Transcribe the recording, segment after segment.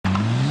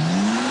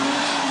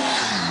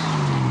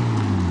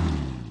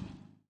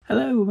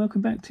Hello and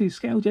welcome back to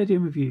Scale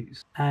JDM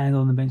Reviews. And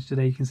on the bench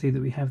today you can see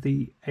that we have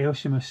the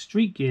Aoshima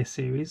Street Gear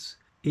Series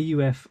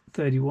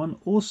EUF31,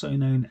 also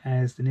known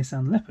as the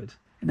Nissan Leopard.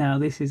 Now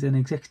this is an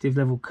executive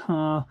level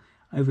car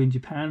over in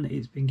Japan.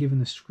 It's been given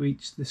the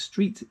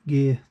street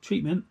gear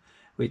treatment,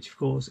 which of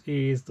course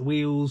is the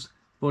wheels,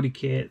 body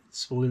kit,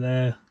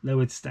 spoiler,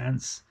 lowered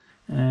stance.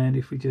 And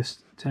if we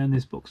just turn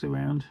this box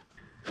around,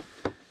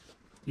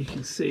 you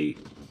can see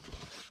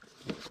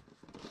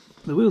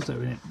the wheels that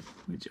are in it,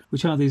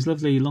 which are these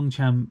lovely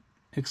Longchamp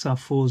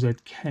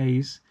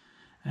XR4ZKs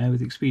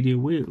with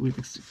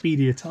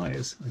Expedia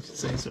tyres, I should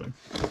say. Sorry.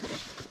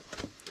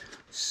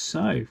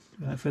 So,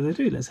 without further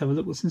ado, let's have a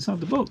look what's inside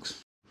the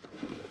box.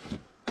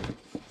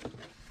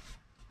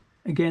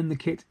 Again, the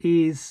kit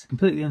is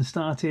completely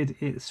unstarted.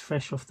 It's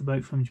fresh off the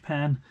boat from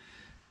Japan.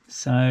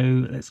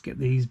 So let's get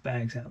these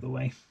bags out of the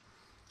way.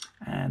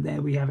 And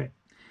there we have it.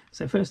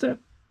 So first up,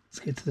 let's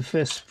get to the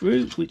first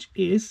sprue, which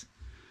is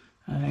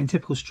in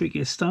typical street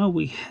gear style.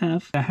 We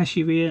have a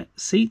Hashi rear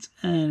seat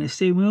and a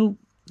steering wheel.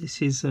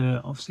 This is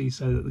obviously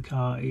so that the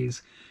car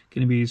is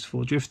going to be used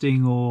for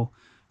drifting or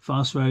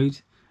fast road,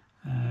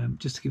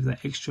 just to give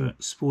that extra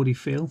sporty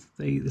feel.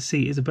 The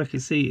seat is a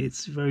bucket seat.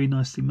 It's very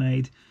nicely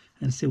made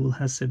and still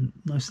has some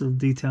nice little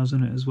details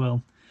on it as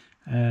well.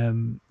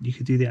 You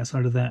could do the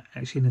outside of that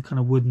actually in a kind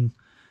of wooden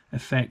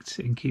effect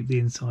and keep the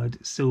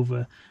inside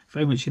silver,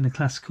 very much in a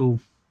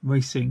classical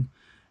racing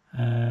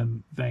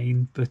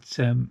vein, but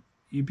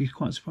you'd be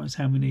quite surprised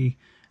how many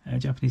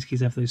Japanese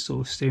kids have those sort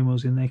of steering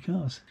wheels in their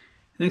cars.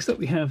 Next up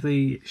we have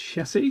the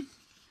chassis,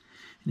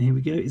 and here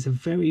we go. It's a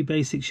very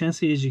basic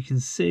chassis, as you can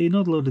see,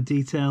 not a lot of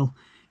detail.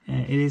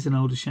 It is an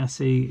older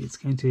chassis. It's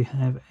going to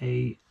have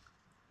a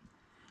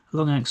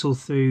long axle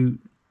through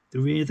the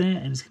rear there,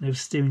 and it's going to have a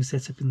steering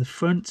setup in the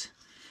front.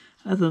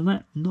 Other than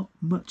that, not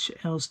much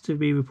else to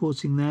be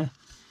reporting there.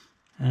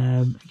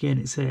 Again,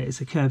 it's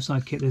a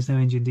curbside kit. There's no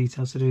engine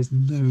detail, so there is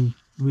no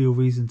real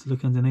reason to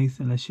look underneath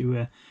unless you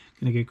were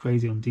going to go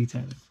crazy on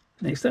detailing.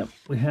 Next up,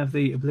 we have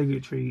the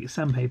obligatory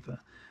sandpaper.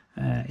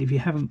 If you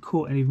haven't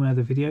caught any of my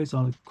other videos,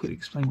 I'll quickly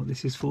explain what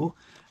this is for.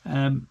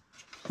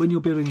 When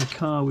you're building a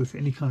car with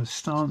any kind of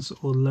stance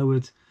or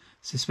lowered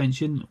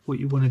suspension, what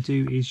you want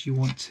to do is you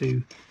want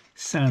to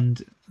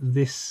sand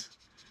this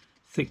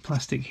thick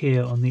plastic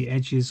here on the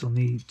edges, on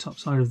the top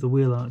side of the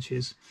wheel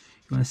arches.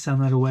 You want to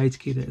sand that away to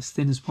keep it as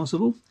thin as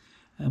possible,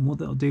 and what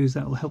that will do is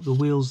that will help the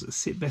wheels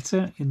sit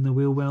better in the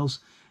wheel wells,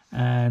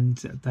 and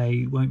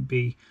they won't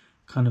be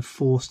kind of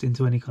forced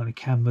into any kind of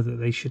camber that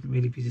they shouldn't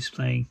really be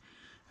displaying,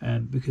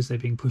 because they're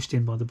being pushed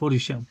in by the body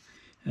shell.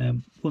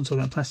 Once all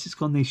that plastic's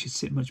gone, they should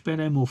sit much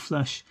better, more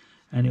flush,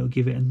 and it will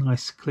give it a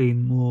nice,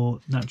 clean, more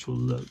natural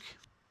look.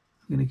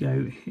 I'm going to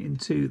go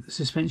into the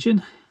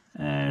suspension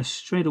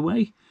straight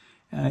away.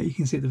 You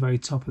can see at the very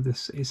top of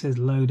this it says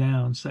low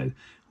down, so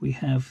we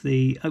have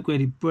the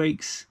upgraded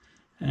brakes,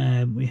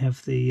 we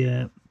have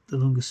the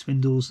longer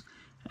spindles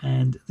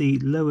and the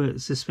lower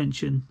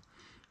suspension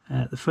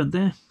at the front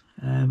there.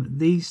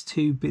 These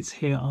two bits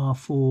here are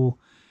for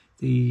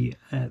the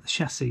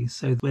chassis,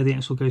 so where the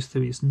axle goes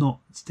through, it's not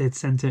dead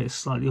center, it's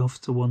slightly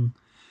off to one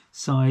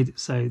side,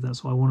 so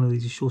that's why one of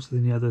these is shorter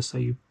than the other. So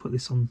you put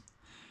this on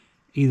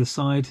either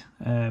side,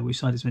 which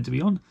side it's meant to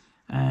be on,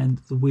 and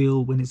the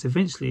wheel, when it's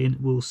eventually in,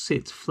 will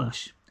sit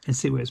flush and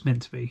sit where it's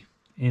meant to be.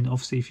 And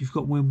obviously if you've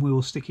got one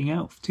wheel sticking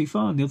out too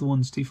far and the other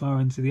one's too far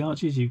into the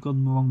arches, you've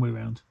gone the wrong way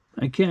around.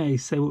 Okay,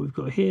 so what we've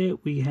got here,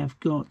 we have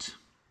got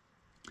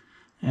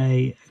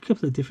a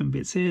couple of different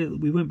bits here.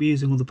 We won't be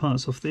using all the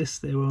parts off this.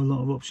 There are a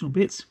lot of optional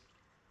bits.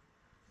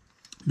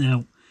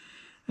 Now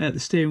at the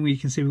steering wheel, you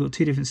can see we've got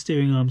two different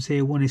steering arms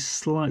here. One is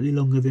slightly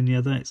longer than the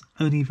other. It's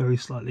only very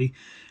slightly,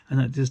 and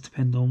that does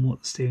depend on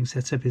what the steering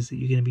setup is that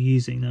you're going to be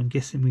using. Now I'm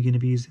guessing we're going to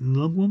be using the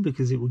long one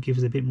because it will give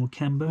us a bit more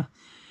camber.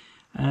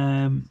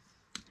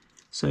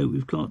 So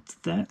we've got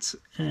that,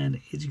 and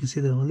as you can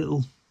see there are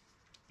little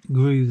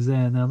grooves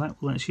there. Now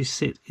that will actually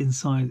sit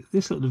inside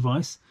this little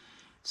device,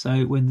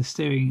 so when the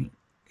steering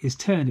is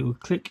turned it will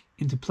click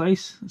into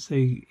place. So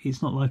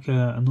it's not like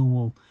a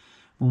normal,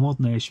 more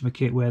modern Aoshima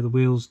kit where the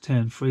wheels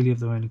turn freely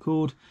of their own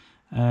accord.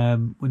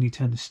 When you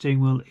turn the steering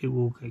wheel, it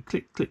will go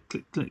click, click,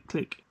 click, click,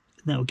 click,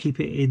 and that will keep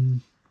it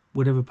in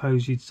whatever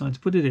pose you decide to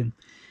put it in.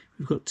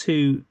 We've got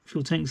two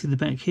fuel tanks in the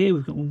back here.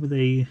 We've got one with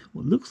a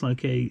what looks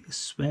like a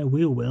spare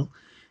wheel well,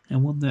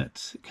 and one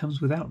that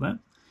comes without that.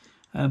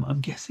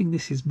 I'm guessing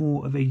this is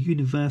more of a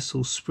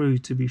universal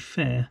sprue, to be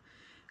fair,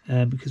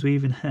 because we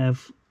even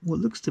have what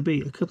looks to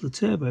be a couple of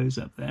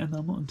turbos up there, and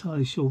I'm not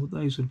entirely sure what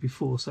those would be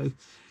for. So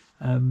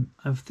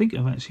I think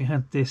I've actually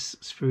had this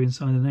sprue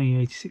inside an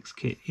AE86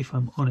 kit, if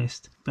I'm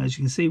honest. But as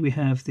you can see, we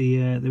have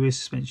the rear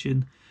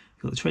suspension,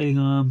 we've got the trailing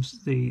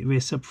arms, the rear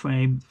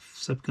subframe,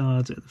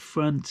 subguards at the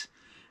front,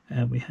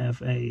 we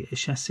have a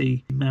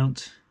chassis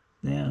mount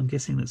there. I'm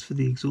guessing that's for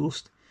the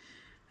exhaust,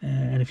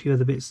 and a few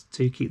other bits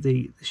to keep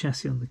the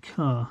chassis on the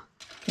car.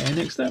 Okay,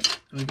 next up,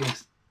 I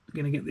guess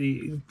we're going to get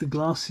the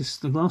glass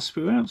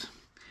sprue out,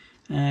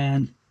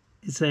 and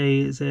it's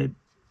a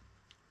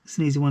it's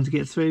an easy one to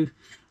get through.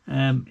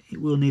 It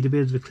will need a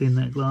bit of a clean,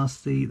 that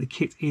glass. The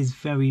kit is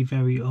very,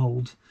 very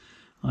old,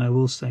 I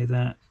will say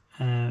that.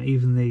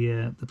 Even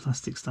the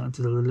plastic started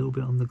to do a little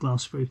bit on the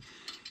glass sprue.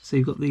 So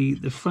you've got the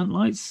front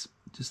lights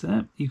just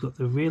there, you've got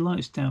the rear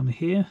lights down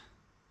here,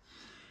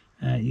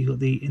 you've got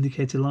the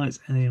indicator lights,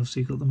 and then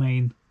obviously you've got the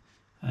main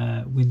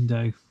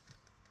window,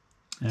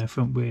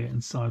 front, rear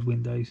and side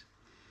windows,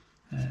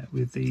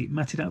 with the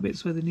matted out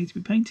bits where they need to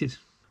be painted.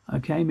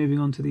 Okay, moving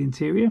on to the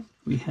interior,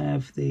 we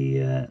have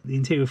the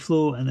interior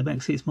floor and the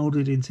back seats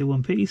moulded into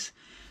one piece.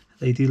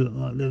 They do look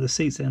like leather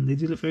seats and they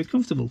do look very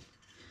comfortable.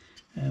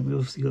 We've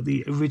obviously got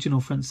the original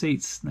front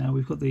seats. Now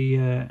we've got the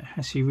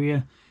Hashi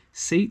rear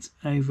seat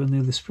over on the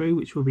other sprue,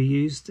 which will be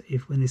used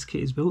when this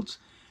kit is built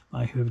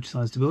by whoever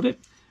decides to build it.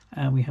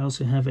 And we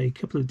also have a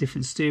couple of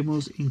different steering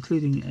wheels,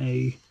 including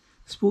a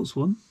sports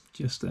one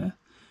just there.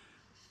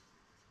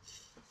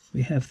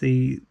 We have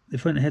the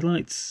front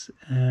headlights,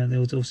 there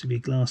will obviously be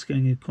glass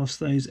going across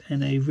those,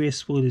 and a rear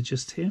spoiler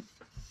just here,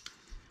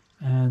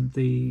 and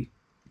the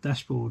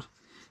dashboard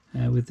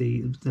with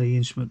the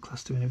instrument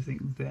cluster and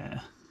everything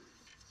there.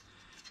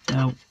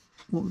 Now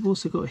what we've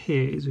also got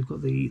here is we've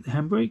got the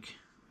handbrake,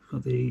 we've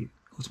got the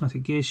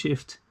automatic gear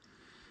shift,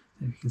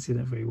 and you can see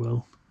that very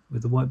well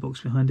with the white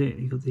box behind it.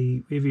 You've got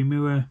the rear view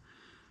mirror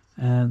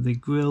and the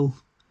grille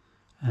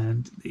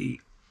and the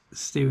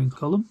steering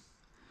column.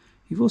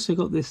 You've also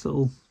got this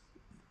little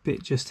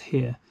bit just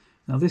here.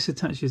 Now this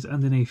attaches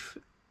underneath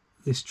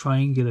this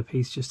triangular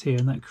piece just here,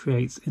 and that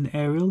creates an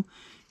aerial.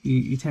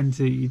 You tended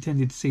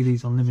to see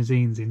these on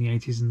limousines in the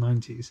 80s and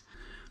 90s.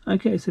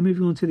 Okay, so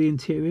moving on to the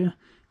interior,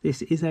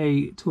 this is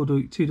a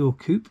two-door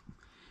coupe.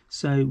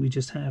 So we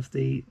just have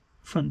the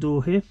front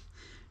door here.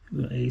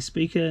 We've got a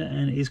speaker,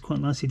 and it is quite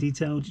nicely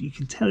detailed. You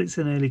can tell it's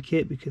an early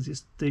kit because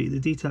it's the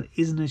detail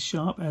isn't as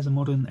sharp as a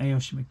modern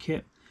Aoshima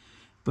kit,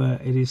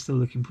 but it is still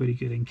looking pretty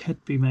good and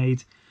could be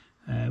made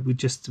with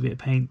just a bit of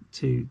paint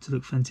to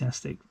look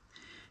fantastic.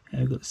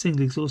 We've got the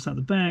single exhaust out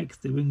the back,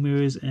 the wing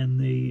mirrors and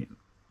the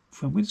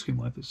front windscreen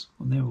wipers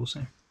on there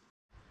also.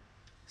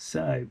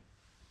 So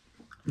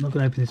I'm not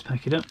going to open this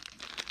packet up,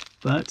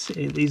 but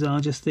these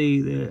are just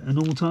the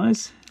normal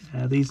tyres.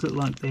 These look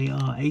like they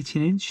are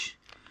 18-inch,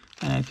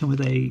 come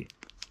with a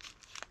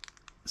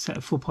set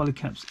of 4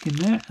 polycaps in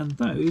there, and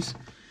those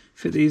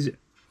fit these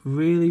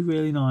really,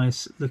 really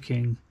nice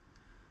looking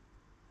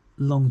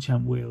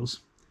Longchamp wheels.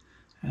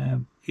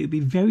 It would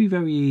be very,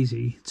 very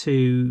easy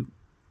to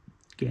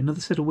get another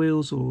set of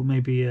wheels, or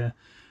maybe an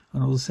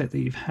older set that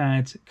you've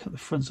had, cut the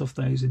fronts off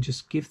those and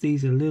just give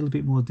these a little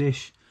bit more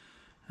dish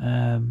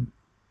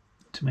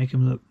to make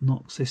them look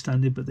not so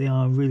standard, but they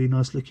are really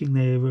nice looking.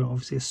 They're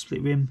obviously a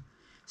split rim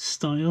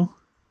style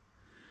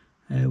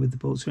with the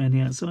bolts around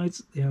the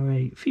outsides. They are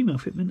a female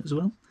fitment as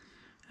well,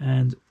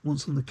 and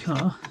once on the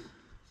car,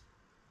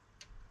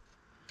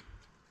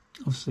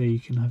 obviously you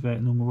can have a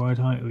normal ride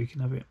height, or you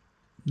can have it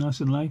nice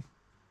and low.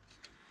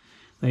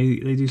 They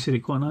do sit it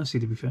quite nicely,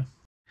 to be fair.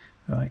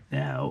 Right,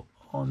 now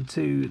on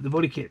to the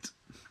body kit.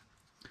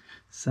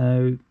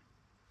 So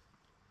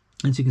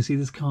as you can see,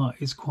 this car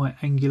is quite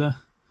angular,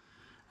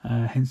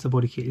 hence the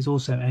body kit is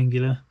also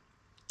angular.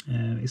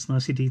 It's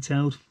nicely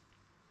detailed,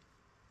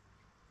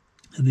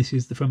 and this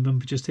is the front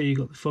bumper just here. You've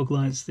got the fog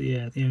lights, the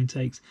air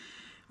intakes,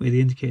 where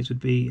the indicators would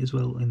be as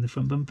well in the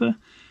front bumper.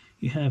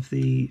 You have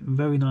the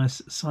very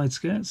nice side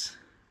skirts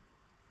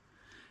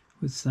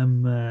with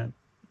some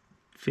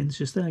fins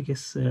just there. I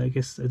guess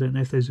I don't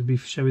know if those would be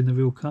for showing the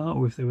real car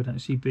or if they would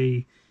actually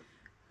be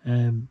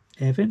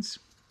air vents.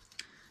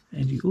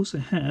 And you also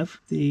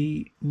have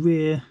the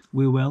rear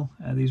wheel well.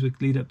 These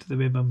would lead up to the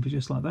rear bumper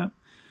just like that,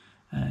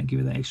 and give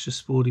it that extra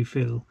sporty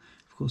feel.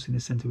 Of course, in the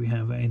centre we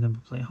have a number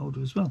plate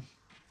holder as well.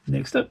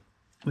 Next up,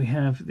 we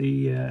have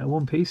the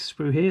one-piece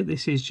sprue here.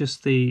 This is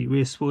just the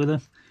rear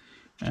spoiler,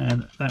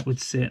 and that would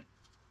sit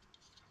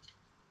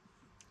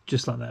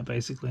just like that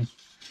basically.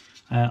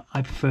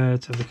 I prefer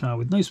to have the car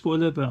with no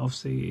spoiler, but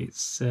obviously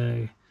it's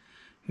whoever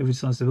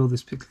decides to build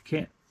this particular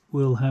kit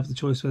will have the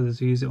choice whether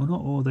to use it or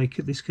not, or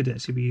this could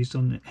actually be used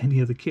on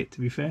any other kit,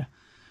 to be fair.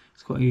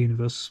 It's quite a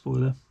universal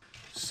spoiler.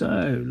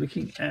 So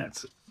looking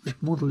at the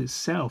model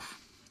itself,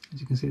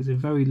 as you can see, it's a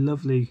very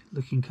lovely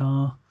looking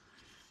car.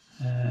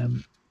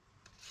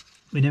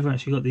 We never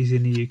actually got these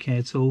in the UK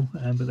at all,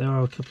 but there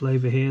are a couple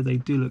over here. They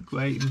do look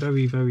great and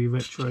very, very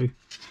retro,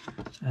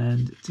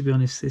 and to be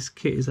honest, this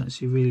kit is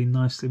actually really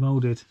nicely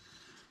moulded.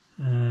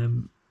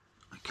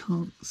 I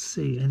can't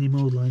see any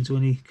mould lines or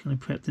any kind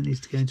of prep that needs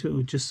to go into it,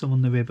 or just some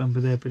on the rear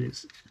bumper there, but I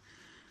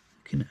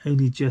can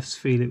only just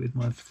feel it with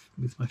my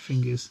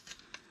fingers.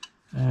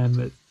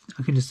 But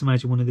I can just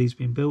imagine one of these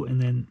being built and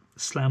then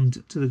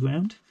slammed to the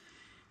ground.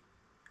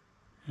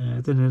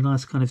 Then a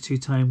nice kind of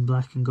two-tone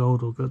black and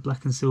gold, or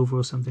black and silver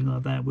or something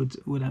like that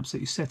would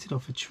absolutely set it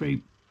off a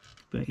treat.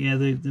 But yeah,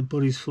 the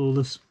body's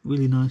flawless,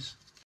 really nice.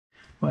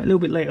 Right, a little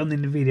bit late on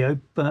in the video,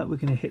 but we're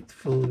going to hit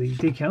for the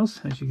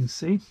decals, as you can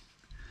see.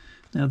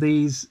 Now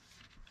these,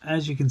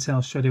 as you can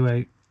tell straight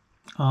away,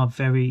 are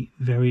very,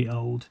 very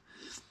old.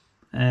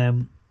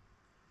 The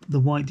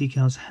white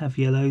decals have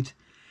yellowed.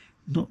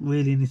 not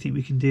really anything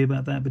we can do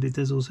about that, but it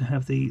does also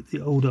have the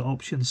older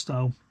option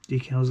style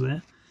decals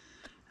there.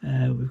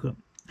 We've got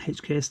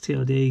HKS,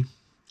 TRD,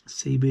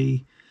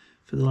 CB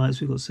for the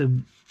lights. We've got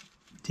some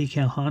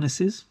decal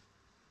harnesses,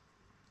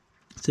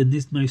 some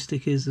Nismo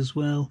stickers as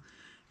well,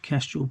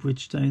 Castrol,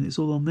 Bridgestone. It's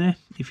all on there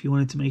if you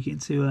wanted to make it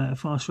into a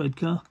fast road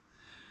car.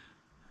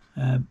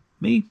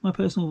 My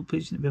personal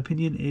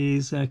opinion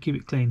is keep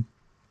it clean,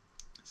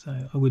 so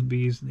I wouldn't be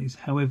using these.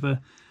 However,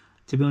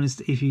 to be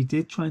honest, if you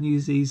did try and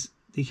use these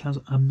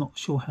decals, I'm not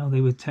sure how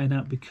they would turn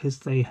out, because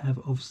they have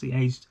obviously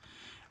aged,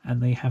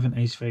 and they haven't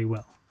aged very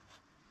well.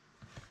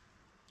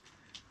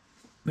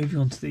 Moving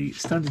on to the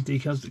standard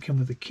decals that come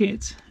with the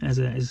kit as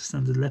a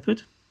standard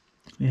Leopard.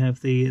 We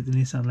have the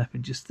Nissan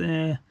Leopard just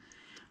there,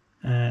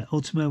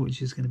 Ultima,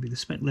 which is going to be the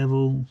spec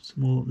level,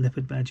 some more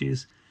Leopard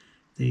badges,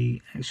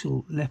 the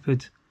actual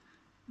Leopard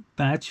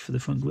badge for the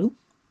front wheel,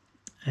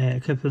 a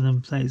couple of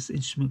number plates,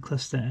 instrument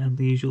cluster, and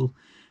the usual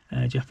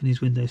Japanese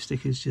window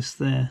stickers just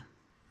there.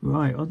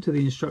 Right, onto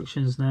the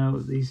instructions now.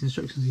 These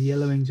instructions are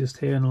yellowing just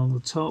here and along the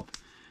top.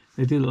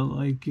 They do look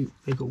like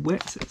they got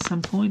wet at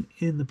some point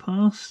in the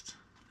past.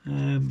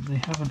 They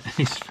haven't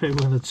aged very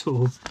well at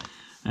all,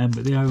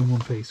 but they are in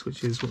one piece,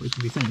 which is what we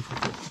can be thankful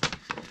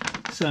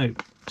for. So,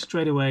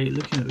 straight away,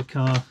 looking at the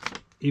car,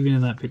 even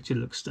in that picture, it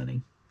looks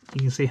stunning.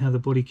 You can see how the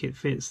body kit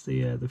fits,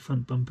 the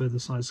front bumper, the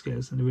side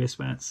skirts, and the rear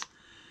spats.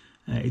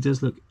 It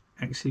does look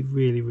actually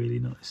really, really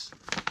nice.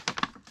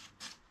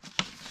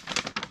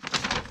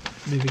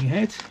 Moving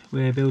ahead,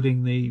 we're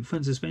building the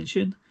front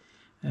suspension.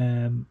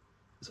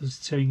 So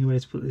it's showing you where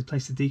to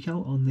place the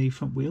decal on the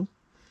front wheel.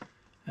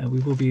 We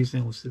will be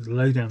using also the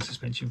low down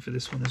suspension for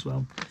this one as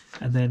well.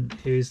 And then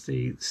here's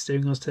the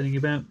steering I was telling you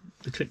about,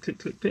 the click click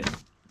click bit,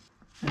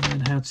 and then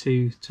how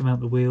to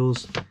mount the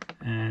wheels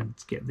and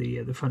get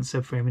the front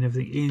subframe and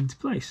everything into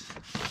place.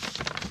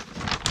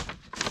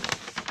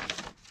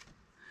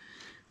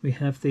 We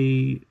have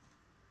the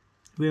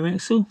rear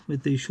axle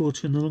with the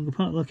shorter and the longer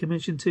part, like I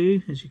mentioned to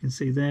you. As you can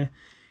see there,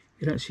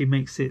 it actually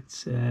makes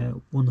it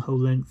one whole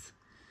length,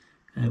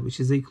 which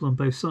is equal on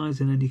both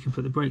sides, and then you can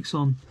put the brakes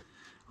on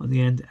the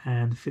end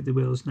and fit the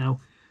wheels. Now,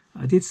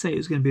 I did say it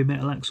was going to be a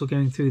metal axle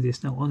going through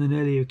this. Now, on an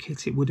earlier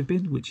kit it would have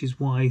been, which is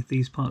why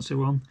these parts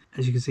are on.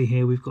 As you can see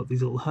here, we've got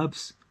these little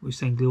hubs which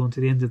then glue onto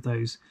the end of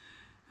those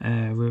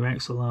rear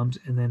axle arms,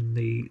 and then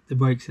the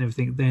brakes and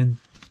everything then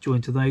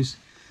join to those.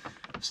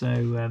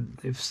 So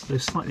they've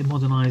slightly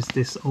modernised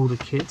this older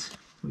kit,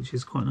 which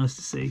is quite nice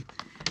to see.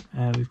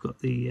 We've got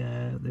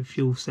the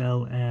fuel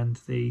cell and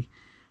the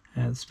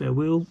spare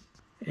wheel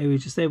area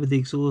just there with the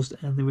exhaust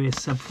and the rear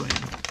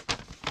subframe.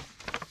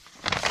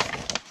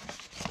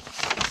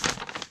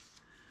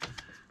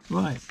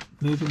 Right,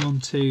 moving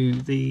on to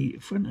the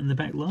front and the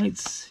back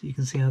lights. You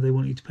can see how they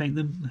want you to paint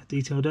them,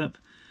 detailed up.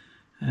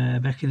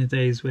 Back in the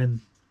days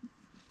when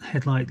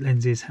headlight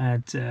lenses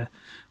had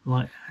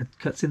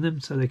cuts in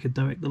them, so they could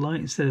direct the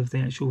light instead of the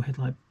actual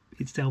headlight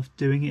itself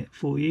doing it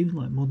for you,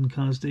 like modern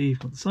cars do. You've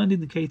got the side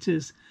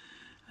indicators,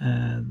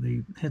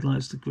 the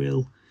headlights, the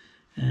grille,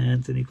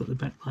 and then you've got the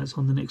back lights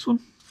on the next one.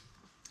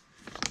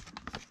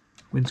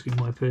 Windscreen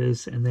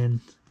wipers, and then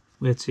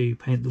where to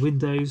paint the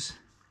windows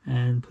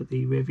and put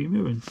the rear view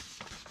mirror in.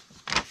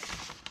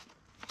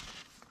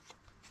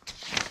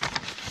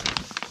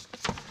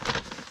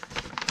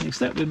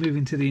 Next up, we're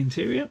moving to the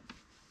interior.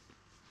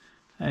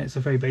 It's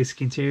a very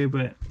basic interior,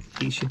 but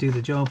it should do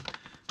the job.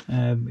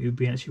 It would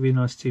be actually really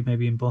nice to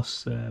maybe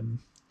emboss,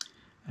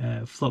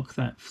 flock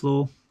that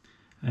floor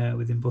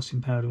with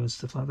embossing powder and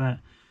stuff like that,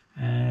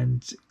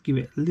 and give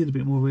it a little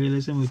bit more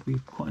realism. Would be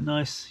quite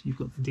nice. You've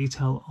got the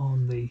detail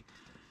on the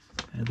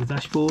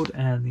dashboard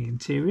and the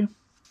interior,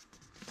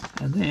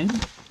 and then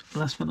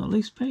last but not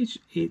least page,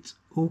 it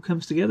all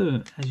comes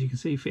together, as you can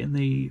see, fitting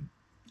the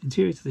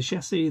interior to the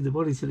chassis, the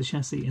body to the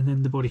chassis, and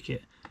then the body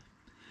kit.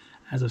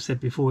 As I've said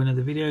before in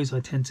other videos,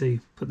 I tend to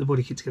put the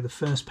body kit together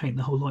first, paint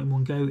the whole lot in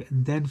one go,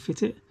 and then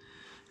fit it.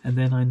 And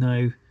then I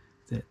know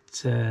that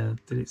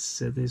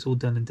it's all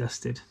done and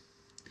dusted.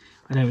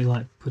 I don't really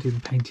like putting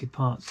painted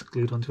parts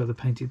glued onto other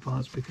painted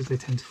parts because they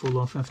tend to fall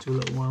off after a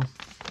little while.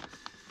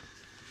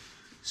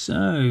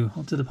 So,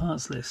 onto the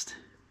parts list.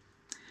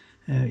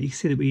 You can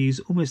see that we use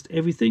almost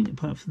everything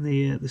apart from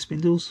the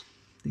spindles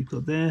that you've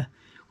got there.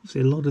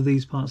 Obviously, a lot of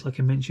these parts,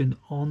 like I mentioned,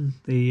 on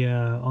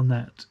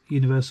that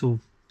universal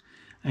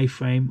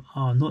A-frame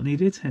are not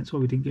needed, hence why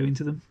we didn't go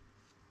into them.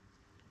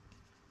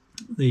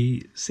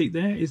 The seat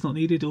there is not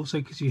needed also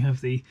because you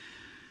have the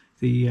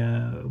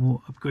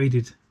more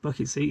upgraded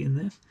bucket seat in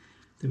there.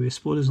 The rear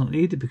spoiler is not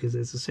needed because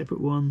there's a separate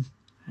one,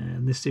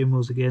 and the steering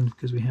wheels again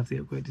because we have the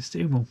upgraded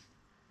steering wheel.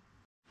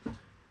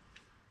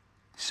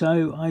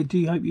 So I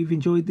do hope you've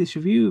enjoyed this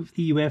review of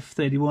the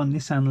EUF31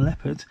 Nissan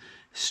Leopard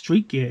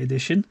Street Gear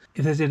Edition.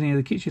 If there's any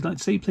other kits you'd like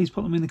to see, please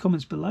put them in the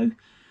comments below.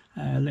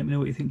 Let me know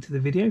what you think to the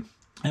video.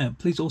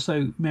 Please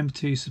also remember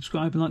to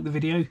subscribe and like the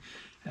video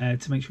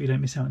to make sure you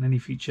don't miss out on any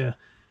future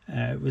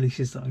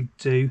releases that I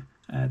do.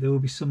 There will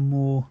be some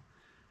more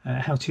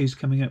how-tos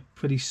coming up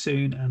pretty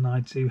soon, and I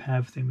do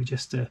have the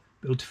Majesta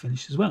build to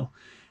finish as well.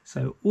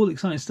 So all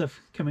exciting stuff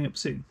coming up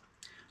soon.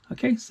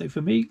 Okay, so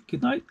for me,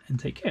 good night and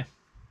take care.